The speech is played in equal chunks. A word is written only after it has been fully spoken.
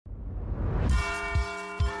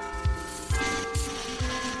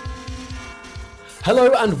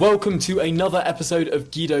Hello and welcome to another episode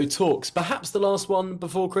of Guido Talks. Perhaps the last one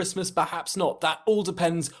before Christmas, perhaps not. That all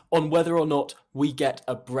depends on whether or not we get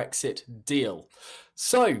a Brexit deal.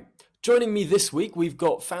 So, joining me this week, we've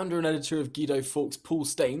got founder and editor of Guido Fawkes, Paul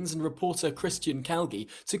Staines, and reporter Christian Calgie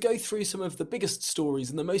to go through some of the biggest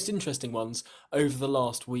stories and the most interesting ones over the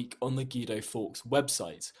last week on the Guido Fawkes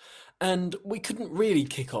website. And we couldn't really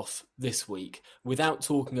kick off this week without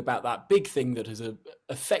talking about that big thing that has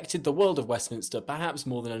affected the world of Westminster, perhaps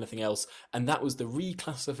more than anything else, and that was the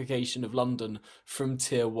reclassification of London from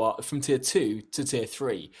Tier 2 to Tier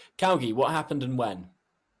 3. Calgie, what happened and when?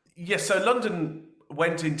 Yes, so London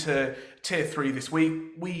went into Tier 3 this week.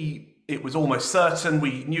 It was almost certain.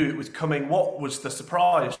 We knew it was coming. What was the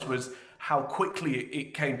surprise was how quickly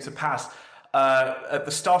it came to pass. At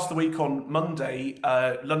the start of the week on Monday,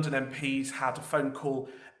 London MPs had a phone call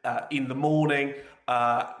in the morning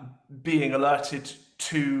being alerted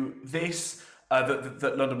to this,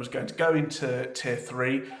 that London was going to go into Tier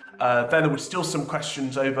 3. Then there were still some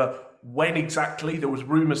questions over when exactly. There was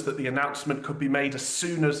rumours that the announcement could be made as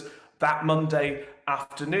soon as that Monday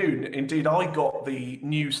afternoon. Indeed, I got the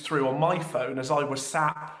news through on my phone as I was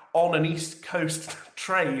sat on an East Coast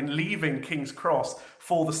train leaving King's Cross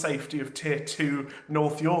for the safety of Tier 2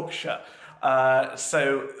 North Yorkshire.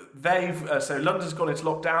 So London's gone into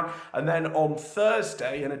lockdown, and then on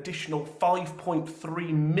Thursday, an additional 5.3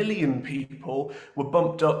 million people were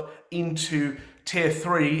bumped up into Tier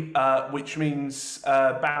 3, which means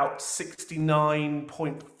about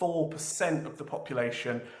 69.4% of the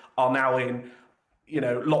population are now in,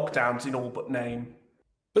 lockdowns in all but name.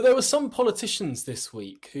 But there were some politicians this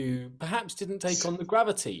week who perhaps didn't take on the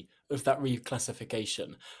gravity of that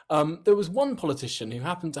reclassification. There was one politician who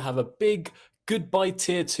happened to have a big goodbye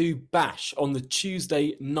Tier 2 bash on the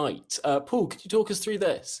Tuesday night. Paul, could you talk us through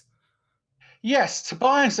this? Yes,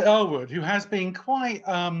 Tobias Ellwood, who has been quite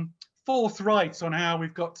forthright on how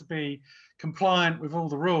we've got to be compliant with all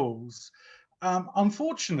the rules,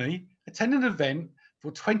 unfortunately attended an event for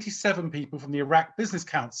 27 people from the Iraq Business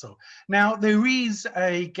Council. Now, there is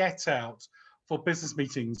a get out for business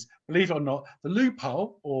meetings. Believe it or not, the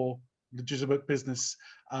loophole or legitimate business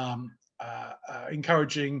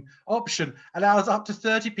encouraging option allows up to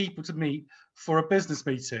 30 people to meet for a business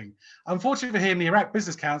meeting. Unfortunately for him, the Iraq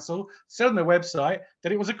Business Council said on their website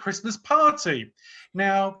that it was a Christmas party.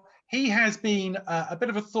 Now, he has been a bit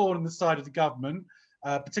of a thorn in the side of the government,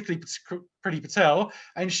 particularly Priti Patel,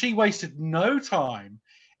 and she wasted no time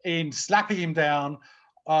in slapping him down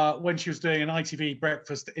when she was doing an ITV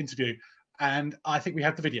breakfast interview. And I think we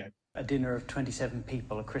have the video. A dinner of 27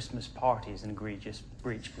 people, a Christmas party is an egregious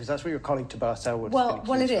breach, because that's what your colleague Tobias Ellwood. Well,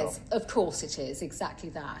 it is. Of course, it is exactly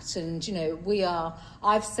that. And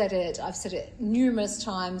I've said it numerous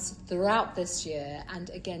times throughout this year, and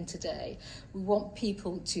again today. We want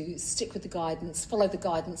people to stick with the guidance, follow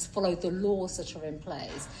the laws that are in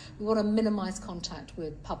place. We want to minimise contact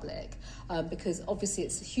with public because obviously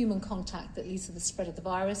it's human contact that leads to the spread of the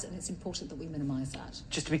virus, and it's important that we minimise that.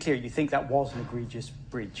 Just to be clear, you think that was an egregious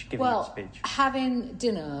breach, given that speech? Having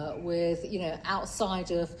dinner with,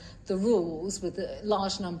 outside of the rules with a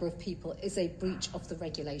large number of people is a breach of the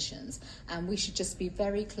regulations. And we should just be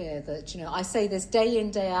very clear that, I say this day in,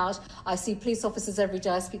 day out. I see police officers every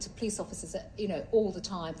day. I speak to police officers, all the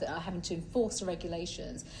time that are having to enforce the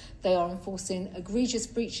regulations. They are enforcing egregious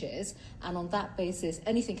breaches. And on that basis,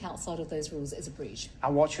 anything outside of those rules is a breach.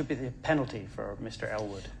 And what should be the penalty for Mr.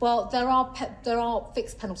 Ellwood? Well, there are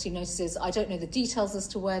fixed penalty notices. I don't know the details as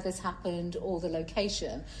to where this happened or the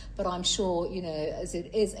location, but I'm sure, as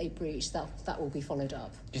it is a breach, that will be followed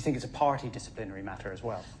up. Do you think it's a party disciplinary matter as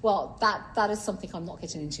well? Well, that is something I'm not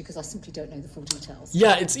getting into because I simply don't know the full details.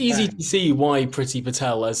 Yeah, it's easy to see why Priti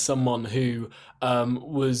Patel, as someone who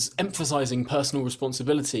was emphasising personal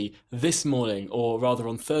responsibility this morning, or rather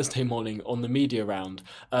on Thursday morning on the media round,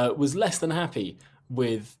 was less than happy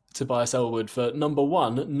with Tobias Ellwood for, number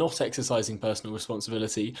one, not exercising personal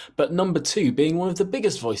responsibility, but number two, being one of the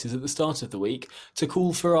biggest voices at the start of the week to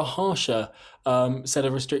call for a harsher set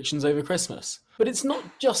of restrictions over Christmas. But it's not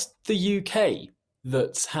just the UK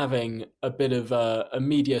that's having a bit of a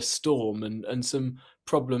media storm and some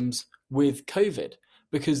problems with COVID,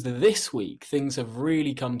 because this week things have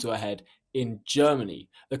really come to a head in Germany.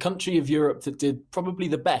 The country of Europe that did probably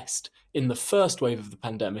the best in the first wave of the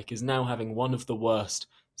pandemic is now having one of the worst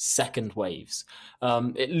second waves.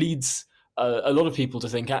 It leads a lot of people to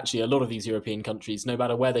think, actually, a lot of these European countries, no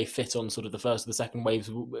matter where they fit on sort of the first or the second waves,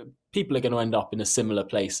 people are going to end up in a similar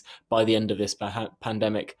place by the end of this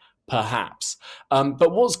pandemic, perhaps.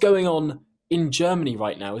 But what's going on in Germany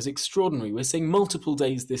right now is extraordinary. We're seeing multiple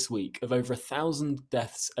days this week of over 1,000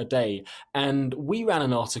 deaths a day. And we ran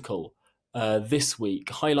an article this week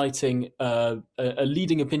highlighting a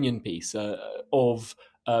leading opinion piece of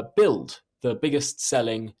Bild, the biggest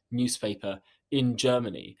selling newspaper in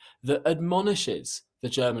Germany, that admonishes the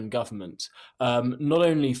German government, not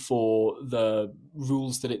only for the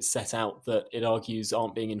rules that it's set out that it argues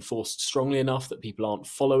aren't being enforced strongly enough, that people aren't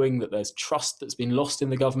following, that there's trust that's been lost in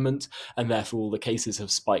the government, and therefore all the cases have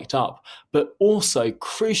spiked up, but also,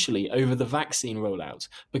 crucially, over the vaccine rollout,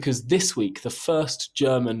 because this week the first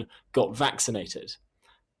German got vaccinated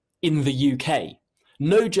in the UK.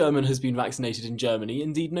 No German has been vaccinated in Germany.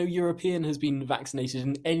 Indeed, no European has been vaccinated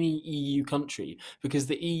in any EU country, because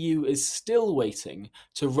the EU is still waiting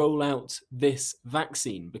to roll out this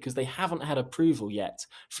vaccine because they haven't had approval yet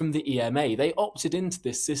from the EMA. They opted into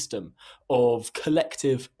this system of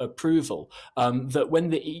collective approval, that when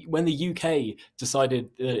the UK decided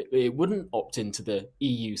that it wouldn't opt into the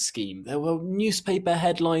EU scheme, there were newspaper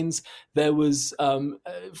headlines. There was,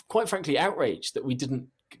 quite frankly, outrage that we didn't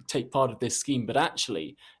take part of this scheme, but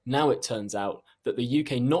actually now it turns out that the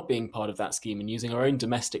UK not being part of that scheme and using our own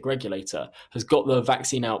domestic regulator has got the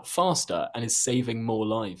vaccine out faster and is saving more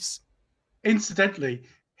lives. Incidentally,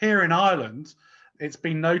 here in Ireland, it's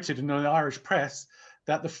been noted in the Irish press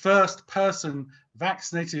that the first person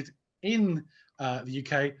vaccinated in the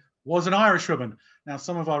UK was an Irish woman. Now,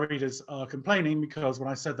 some of our readers are complaining because when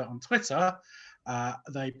I said that on Twitter,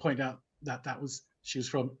 they point out that she was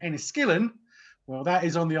from Enniskillen. Well, that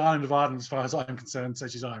is on the island of Ireland as far as I'm concerned, so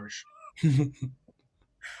she's Irish.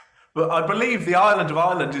 But I believe the island of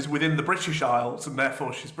Ireland is within the British Isles, and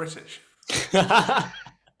therefore she's British.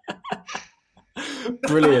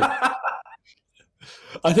 Brilliant.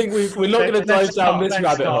 I think we're not going to dive down this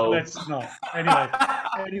rabbit hole. Let's not.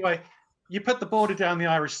 Anyway, you put the border down the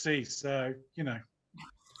Irish Sea, so, you know.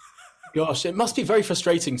 Gosh, it must be very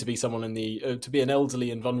frustrating to be someone in the to be an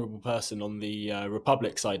elderly and vulnerable person on the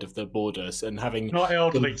Republic side of the borders, and having not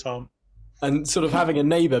elderly, Tom, and sort of having a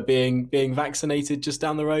neighbour being vaccinated just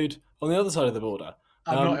down the road on the other side of the border.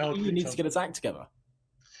 I'm not elderly. You need to get its act together.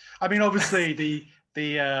 I mean, obviously,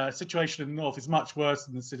 the situation in the north is much worse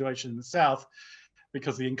than the situation in the south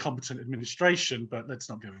because of the incompetent administration. But let's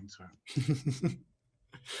not go into it.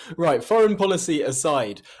 Right, foreign policy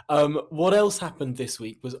aside, what else happened this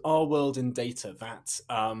week was Our World in Data, that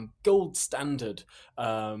gold standard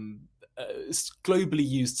globally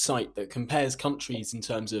used site that compares countries in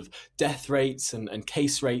terms of death rates and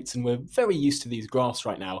case rates, and we're very used to these graphs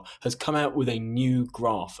right now, has come out with a new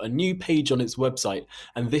graph, a new page on its website,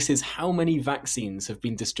 and this is how many vaccines have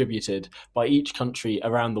been distributed by each country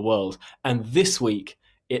around the world. And this week,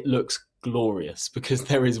 it looks glorious because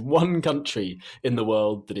there is one country in the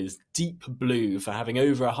world that is deep blue for having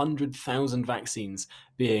over 100,000 vaccines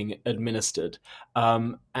being administered,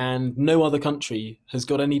 and no other country has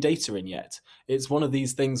got any data in yet. It's one of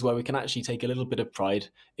these things where we can actually take a little bit of pride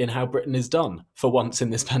in how Britain is done for once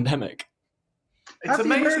in this pandemic. It's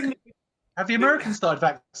amazing. Have the Americans started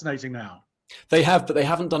vaccinating now? They have, but they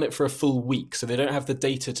haven't done it for a full week, so they don't have the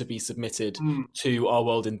data to be submitted to Our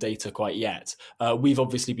World in Data quite yet. We've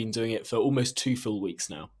obviously been doing it for almost 2 full weeks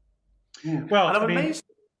now. Well, and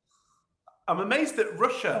I'm amazed that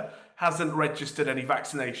Russia hasn't registered any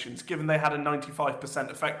vaccinations, given they had a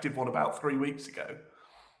 95% effective one about 3 weeks ago.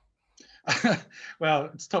 Well,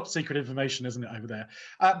 it's top secret information, isn't it, over there?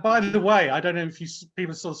 By the way, I don't know if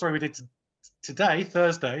people saw the story we did today,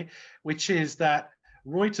 Thursday, which is that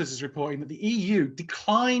Reuters is reporting that the EU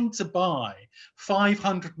declined to buy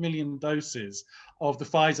 500 million doses of the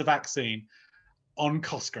Pfizer vaccine on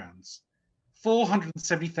cost grounds.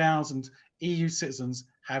 470,000 EU citizens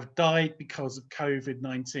have died because of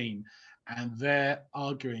COVID-19, and they're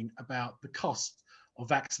arguing about the cost of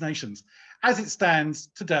vaccinations. As it stands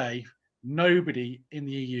today, nobody in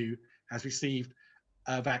the EU has received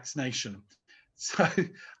a vaccination. So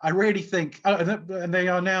I really think, and they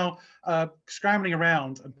are now scrambling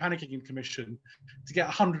around and panicking in Commission to get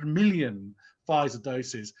 100 million Pfizer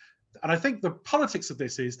doses. And I think the politics of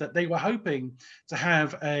this is that they were hoping to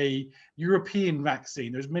have a European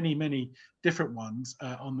vaccine. There's many, many different ones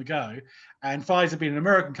on the go. And Pfizer being an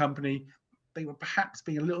American company, they were perhaps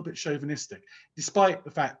being a little bit chauvinistic, despite the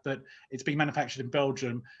fact that it's being manufactured in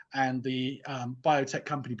Belgium and the biotech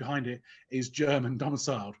company behind it is German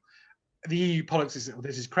domiciled. The EU politics,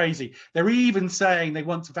 this is crazy. They're even saying they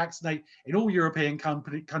want to vaccinate in all European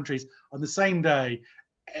countries on the same day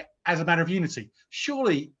as a matter of unity.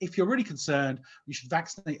 Surely, if you're really concerned, you should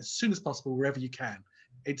vaccinate as soon as possible wherever you can.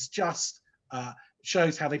 It's just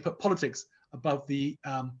shows how they put politics above the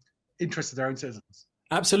interests of their own citizens.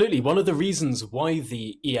 Absolutely. One of the reasons why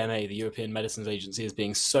the EMA, the European Medicines Agency, is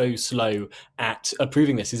being so slow at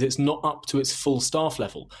approving this is it's not up to its full staff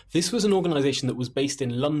level. This was an organisation that was based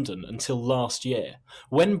in London until last year.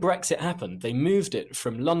 When Brexit happened, they moved it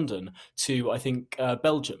from London to, I think,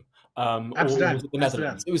 Belgium. Amsterdam. Or was it the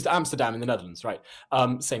Netherlands? It was Amsterdam in the Netherlands, right?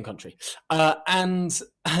 Same country. And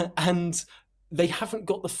they haven't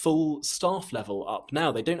got the full staff level up now.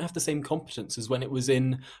 They don't have the same competence as when it was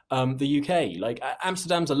in the UK. Like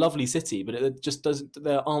Amsterdam's a lovely city, but it just doesn't.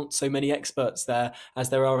 There aren't so many experts there as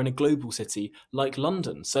there are in a global city like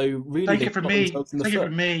London. So really, take it from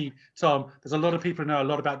me, Tom. There's a lot of people who know a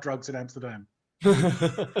lot about drugs in Amsterdam.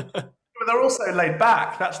 But they're also laid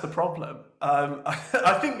back. That's the problem.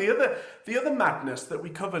 I think the other madness that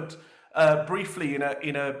we covered briefly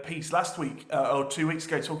in a piece last week or 2 weeks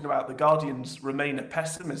ago, talking about the Guardian's Remainer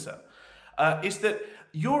pessimism, is that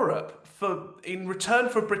Europe, in return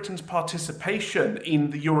for Britain's participation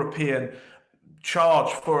in the European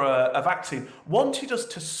charge for a vaccine, wanted us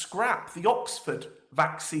to scrap the Oxford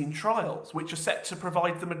vaccine trials, which are set to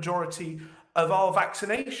provide the majority of our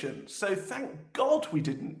vaccinations. So thank God we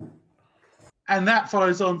didn't. And that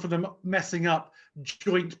follows on from them messing up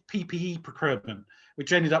joint PPE procurement,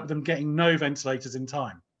 which ended up with them getting no ventilators in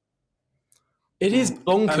time. It is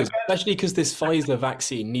bonkers, especially because this Pfizer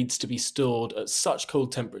vaccine needs to be stored at such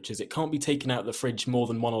cold temperatures. It can't be taken out of the fridge more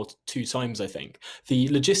than 1 or 2 times, I think. The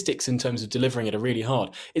logistics in terms of delivering it are really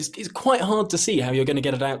hard. It's quite hard to see how you're going to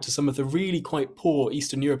get it out to some of the really quite poor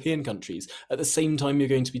Eastern European countries at the same time you're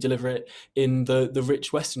going to be delivering it in the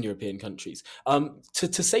rich Western European countries.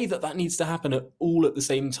 To say that needs to happen all at the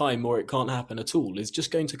same time or it can't happen at all is just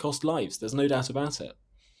going to cost lives. There's no doubt about it.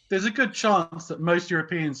 There's a good chance that most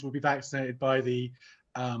Europeans will be vaccinated by the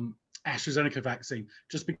AstraZeneca vaccine,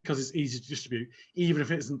 just because it's easy to distribute, even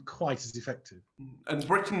if it isn't quite as effective. And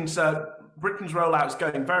Britain's rollout is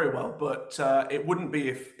going very well, but it wouldn't be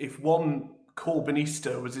if one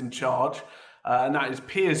Corbynista was in charge, and that is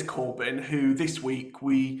Piers Corbyn, who this week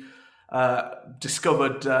we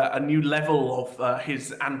discovered a new level of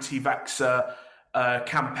his anti-vaxxer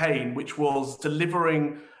campaign, which was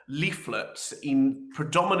delivering leaflets in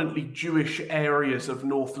predominantly Jewish areas of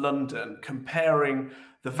North London, comparing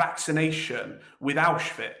the vaccination with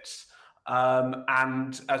Auschwitz.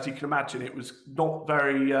 And as you can imagine, it was not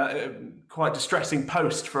very, quite distressing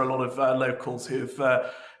post for a lot of locals who've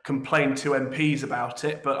complained to MPs about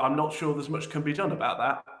it, but I'm not sure there's much can be done about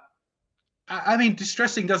that. I mean,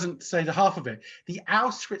 distressing doesn't say the half of it. The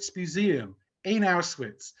Auschwitz Museum in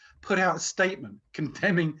Auschwitz put out a statement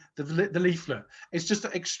condemning the leaflet. It's just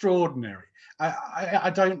extraordinary.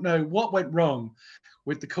 I don't know what went wrong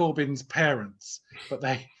with the Corbyn's parents,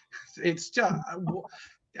 but it's just,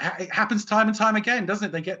 it happens time and time again, doesn't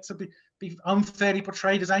it? They get to be unfairly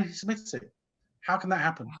portrayed as anti-Semitic. How can that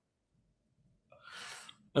happen?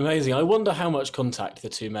 Amazing. I wonder how much contact the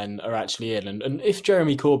two men are actually in. And if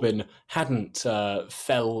Jeremy Corbyn hadn't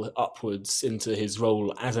fell upwards into his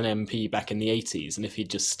role as an MP back in the 80s, and if he'd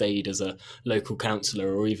just stayed as a local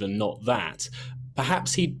councillor or even not that,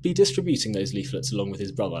 perhaps he'd be distributing those leaflets along with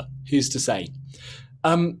his brother. Who's to say?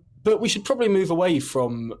 But we should probably move away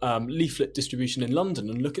from leaflet distribution in London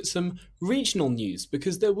and look at some regional news,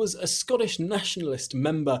 because there was a Scottish nationalist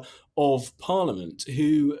member of Parliament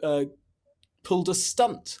who pulled a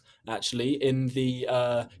stunt, actually, in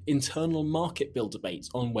the internal market bill debate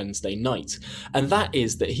on Wednesday night. And that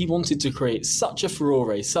is that he wanted to create such a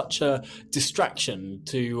furore, such a distraction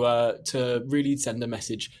to really send a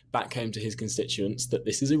message back home to his constituents that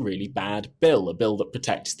this is a really bad bill, a bill that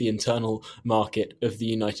protects the internal market of the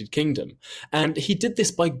United Kingdom. And he did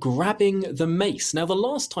this by grabbing the mace. Now, the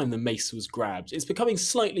last time the mace was grabbed, it's becoming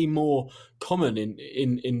slightly more common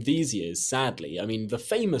in these years, sadly. I mean, the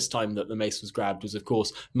famous time that the mace was grabbed was, of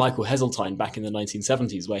course, Michael Heseltine back in the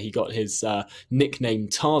 1970s, where he got his nickname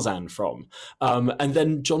Tarzan from. And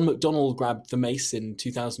then John McDonnell grabbed the mace in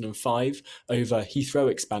 2005 over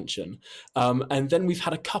Heathrow expansion. And then we've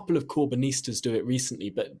had a couple of Corbynistas do it recently,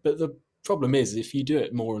 but the problem is, if you do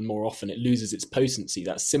it more and more often, it loses its potency,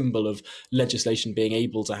 that symbol of legislation being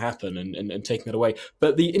able to happen and taking it away.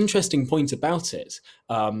 But the interesting point about it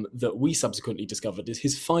that we subsequently discovered is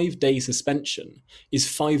his 5-day suspension is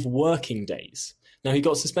 5 working days. Now, he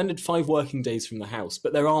got suspended 5 working days from the House,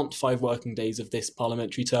 but there aren't 5 working days of this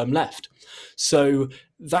parliamentary term left. So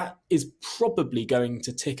that is probably going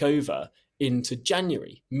to tick over into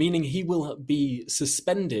January, meaning he will be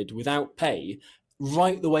suspended without pay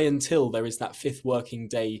right the way until there is that 5th working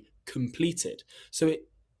day completed. So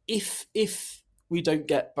if we don't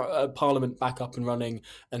get Parliament back up and running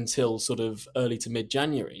until sort of early to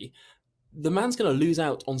mid-January, the man's going to lose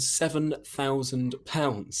out on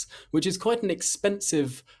 £7,000, which is quite an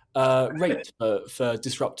expensive rate for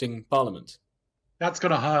disrupting Parliament. That's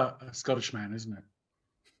going to hurt a Scottish man, isn't it?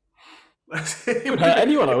 It would hurt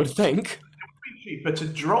anyone, I would think. It would be cheaper to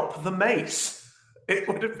drop the mace. It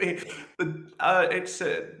would have been. It's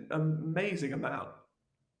an amazing amount.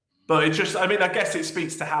 But it just, I mean, I guess it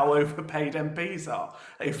speaks to how overpaid MPs are.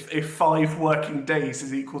 If 5 working days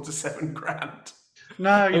is equal to £7,000.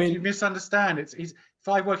 No, you misunderstand. It's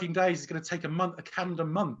 5 working days is going to take a calendar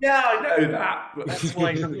month. Yeah, I know that. But That's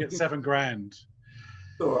why he's going to get £7,000.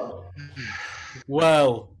 All right.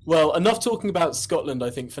 Well, enough talking about Scotland, I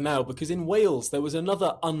think, for now, because in Wales there was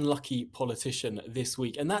another unlucky politician this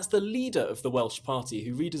week, and that's the leader of the Welsh Party,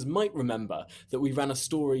 who readers might remember that we ran a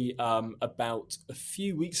story about a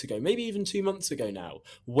few weeks ago, maybe even 2 months ago now,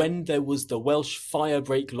 when there was the Welsh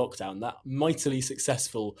firebreak lockdown, that mightily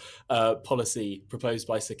successful policy proposed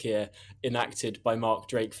by Sir Keir, enacted by Mark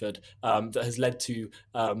Drakeford, that has led to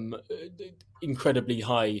incredibly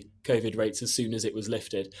high COVID rates as soon as it was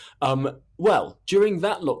lifted. Well, during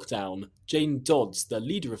that lockdown, Jane Dodds, the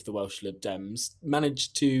leader of the Welsh Lib Dems,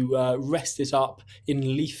 managed to rest it up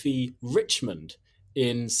in leafy Richmond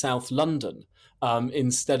in South London,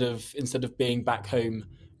 instead of being back home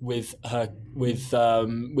with her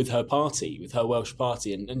party, with her Welsh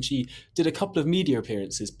party, and she did a couple of media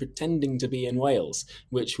appearances pretending to be in Wales,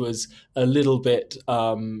 which was a little bit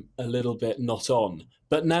not on.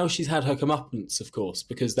 But now she's had her comeuppance, of course,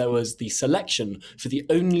 because there was the selection for the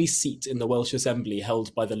only seat in the Welsh Assembly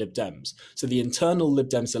held by the Lib Dems. So the internal Lib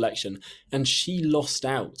Dem selection, and she lost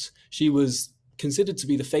out. She was considered to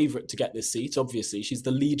be the favourite to get this seat, obviously. She's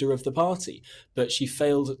the leader of the party, but she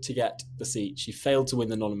failed to get the seat. She failed to win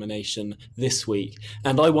the nomination this week.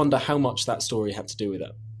 And I wonder how much that story had to do with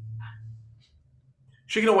it.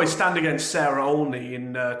 She can always stand against Sarah Olney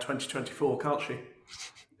in 2024, can't she?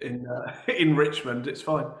 In Richmond, it's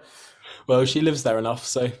fine. Well, she lives there enough,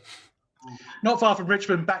 so. Not far from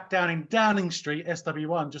Richmond, back down in Downing Street,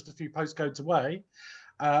 SW1, just a few postcodes away,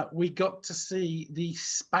 we got to see the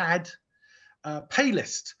SPAD pay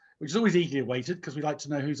list, which is always eagerly awaited because we like to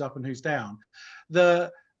know who's up and who's down. There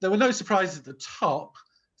were no surprises at the top.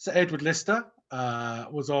 Sir Edward Lister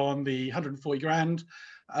was on the 140 grand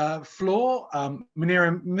floor.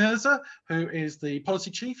 Munira Mirza, who is the policy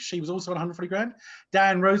chief, she was also on 140 grand.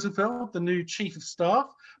 Dan Rosenfeld, the new chief of staff,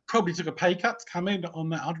 probably took a pay cut to come in on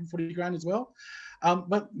that 140 grand as well.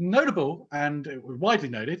 But notable, and it was widely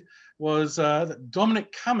noted, was that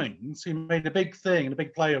Dominic Cummings, who made a big thing and a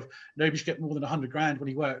big play of nobody should get more than 100 grand when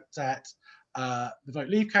he worked at the Vote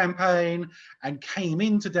Leave campaign and came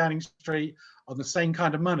into Downing Street on the same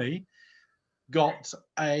kind of money, got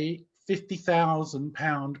a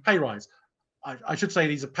 £50,000 pay rise. I should say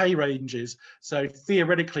these are pay ranges, so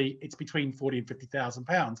theoretically it's between £40,000 and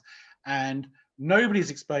 £50,000, and nobody's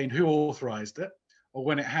explained who authorised it or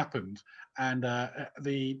when it happened. And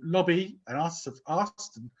the lobby and us have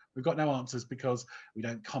asked, and we've got no answers because we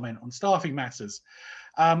don't comment on staffing matters.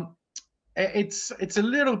 It's a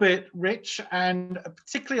little bit rich, and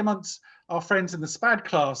particularly amongst our friends in the SPAD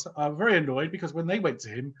class are very annoyed because when they went to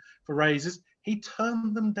him for raises, he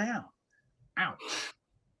turned them down. Ouch.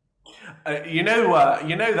 You know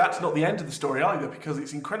that's not the end of the story either, because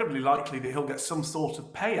it's incredibly likely that he'll get some sort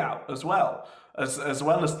of payout as well as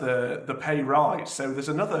the pay rise. So there's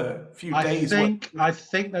another few days. I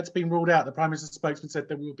think that's been ruled out. The Prime Minister's spokesman said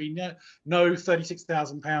there will be no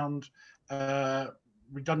 £36,000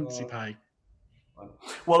 redundancy pay.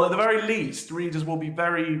 Well, at the very least, readers will be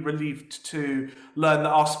very relieved to learn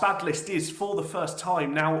that our SPAD list is, for the first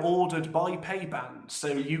time, now ordered by pay band. So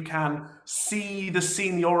you can see the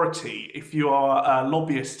seniority if you are a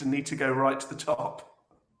lobbyist and need to go right to the top.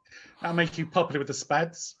 That'll make you popular with the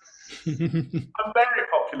SPADs. I'm very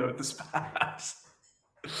popular with the SPADs.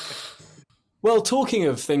 Well, talking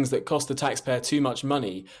of things that cost the taxpayer too much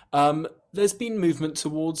money, there's been movement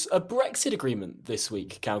towards a Brexit agreement this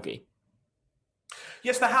week, Calgie.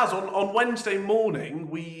 Yes, there has. On Wednesday morning,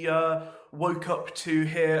 we woke up to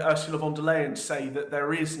hear Ursula von der Leyen say that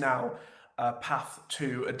there is now a path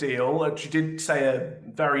to a deal. She did say a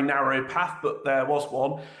very narrow path, but there was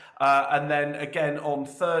one. And then again on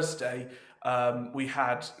Thursday, we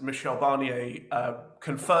had Michel Barnier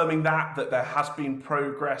confirming that there has been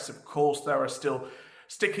progress. Of course, there are still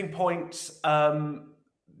sticking points.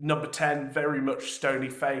 Number 10, very much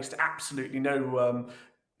stony-faced, absolutely no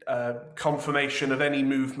confirmation of any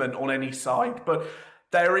movement on any side. But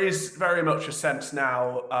there is very much a sense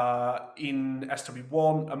now in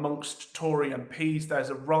SW1 amongst Tory MPs, there's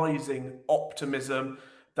a rising optimism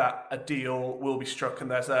that a deal will be struck, and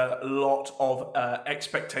there's a lot of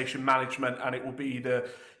expectation management, and it will be the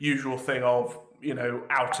usual thing of,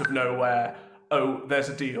 out of nowhere, oh, there's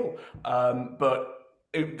a deal. But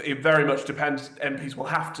it very much depends. MPs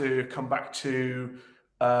will have to come back to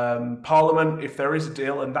Parliament if there is a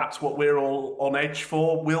deal, and that's what we're all on edge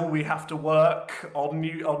for. Will we have to work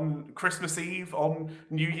on Christmas Eve, on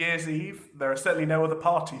New Year's Eve? There are certainly no other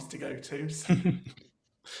parties to go to. So.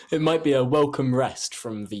 It might be a welcome rest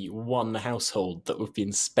from the one household that we've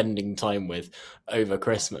been spending time with over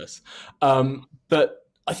Christmas. But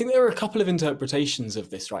I think there are a couple of interpretations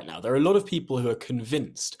of this right now. There are a lot of people who are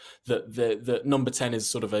convinced that Number 10 is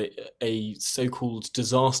sort of a so-called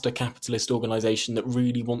disaster capitalist organisation that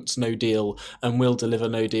really wants no deal and will deliver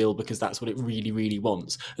no deal because that's what it really, really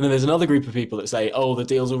wants. And then there's another group of people that say, oh, the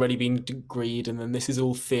deal's already been agreed and then this is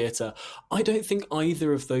all theatre. I don't think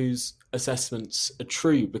either of those assessments are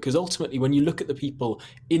true, because ultimately when you look at the people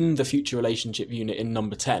in the Future Relationship Unit in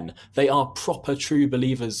Number 10, they are proper true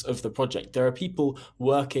believers of the project. There are people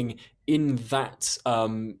working in that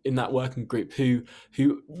working group who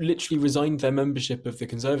literally resigned their membership of the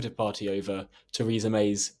Conservative Party over Theresa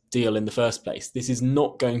May's deal in the first place. This is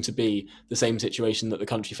not going to be the same situation that the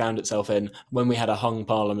country found itself in when we had a hung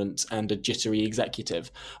parliament and a jittery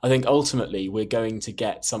executive. I think ultimately we're going to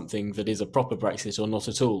get something that is a proper Brexit or not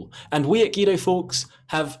at all. And we at Guido Fawkes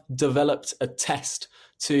have developed a test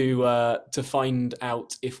to find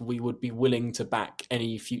out if we would be willing to back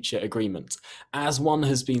any future agreement. As one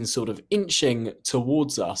has been sort of inching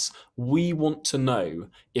towards us, we want to know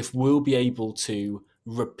if we'll be able to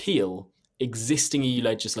repeal existing EU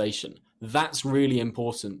legislation. That's really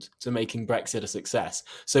important to making Brexit a success.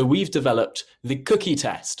 So we've developed the cookie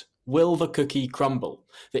test. Will the cookie crumble?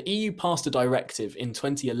 The EU passed a directive in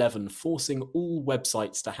 2011 forcing all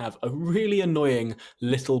websites to have a really annoying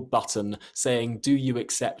little button saying, do you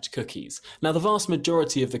accept cookies? Now, the vast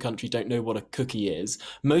majority of the country don't know what a cookie is.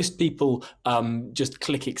 Most people just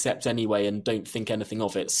click accept anyway and don't think anything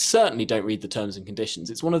of it. Certainly don't read the terms and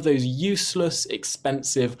conditions. It's one of those useless,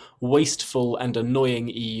 expensive, wasteful and annoying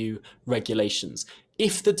EU regulations.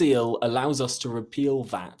 If the deal allows us to repeal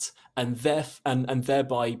that, and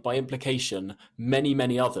thereby, by implication, many,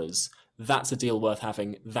 many others, that's a deal worth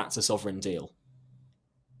having. That's a sovereign deal.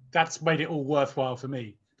 That's made it all worthwhile for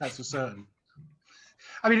me. That's for certain.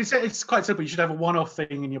 I mean, it's quite simple. You should have a one-off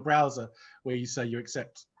thing in your browser where you say you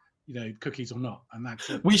accept, cookies or not, and that's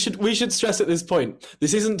it. We should stress at this point,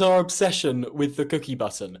 this isn't our obsession with the cookie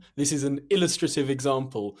button. This is an illustrative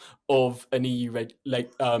example of an EU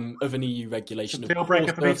regulation. Deal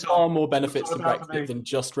breaker for me. There are far more benefits to Brexit than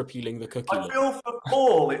just repealing the cookie law. I feel for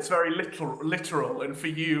Paul, it's very literal, and for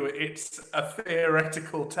you, it's a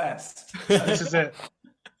theoretical test. This is it.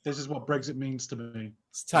 This is what Brexit means to me.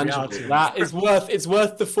 It's tangible. That is it's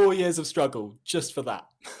worth the 4 years of struggle just for that.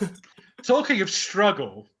 Talking of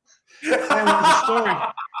struggle.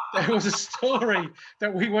 There was a story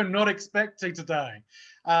that we were not expecting today.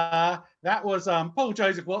 That was Paul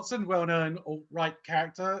Joseph Watson, well-known alt-right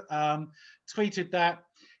character, tweeted that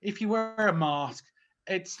if you wear a mask,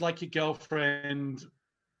 it's like your girlfriend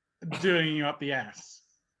doing you up the ass.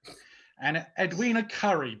 And Edwina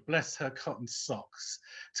Curry, bless her cotton socks,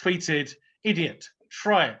 tweeted, "Idiot,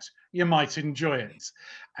 try it. You might enjoy it."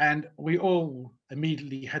 And we all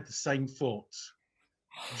immediately had the same thought.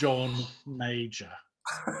 John Major.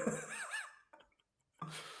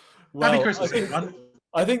 Well, Happy Christmas, everyone.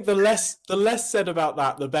 I think the less said about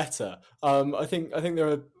that, the better. I think there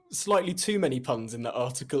are slightly too many puns in that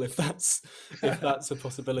article, if that's a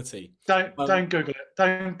possibility. Don't Google it.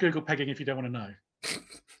 Don't Google pegging if you don't want to know.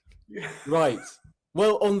 Right.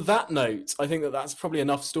 Well, on that note, I think that's probably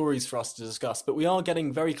enough stories for us to discuss, but we are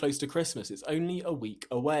getting very close to Christmas. It's only a week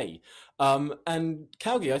away. And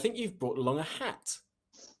Calgie, I think you've brought along a hat.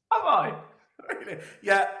 Have I?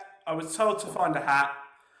 Yeah, I was told to find a hat.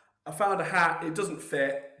 I found a hat. It doesn't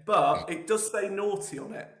fit, but it does say naughty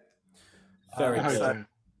on it. Very good.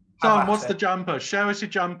 Tom, what's the jumper? Show us your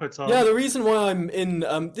jumper, Tom. Yeah, the reason why I'm in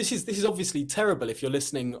this is obviously terrible if you're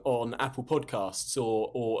listening on Apple Podcasts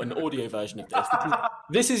or an audio version of this.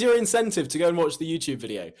 This is your incentive to go and watch the YouTube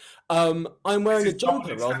video. I'm wearing a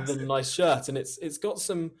jumper rather than a nice shirt, and it's got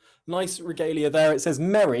some nice regalia there. It says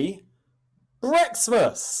Merry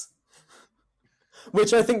Brexmas,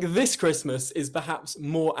 which I think this Christmas is perhaps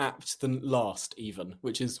more apt than last, even,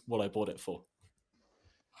 which is what I bought it for.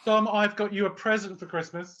 Tom, I've got you a present for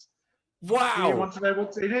Christmas. Wow! Do you want to know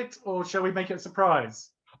what's in it, or shall we make it a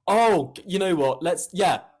surprise? Oh, you know what? Let's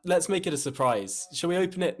make it a surprise. Shall we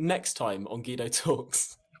open it next time on Guido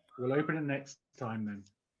Talks? We'll open it next time then.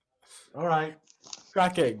 All right.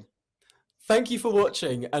 Cracking. Thank you for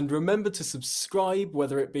watching, and remember to subscribe,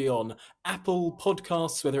 whether it be on Apple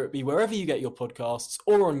Podcasts, whether it be wherever you get your podcasts,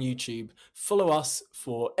 or on YouTube. Follow us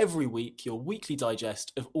for every week, your weekly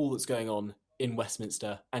digest of all that's going on in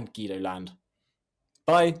Westminster and Guido Land.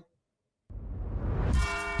 Bye.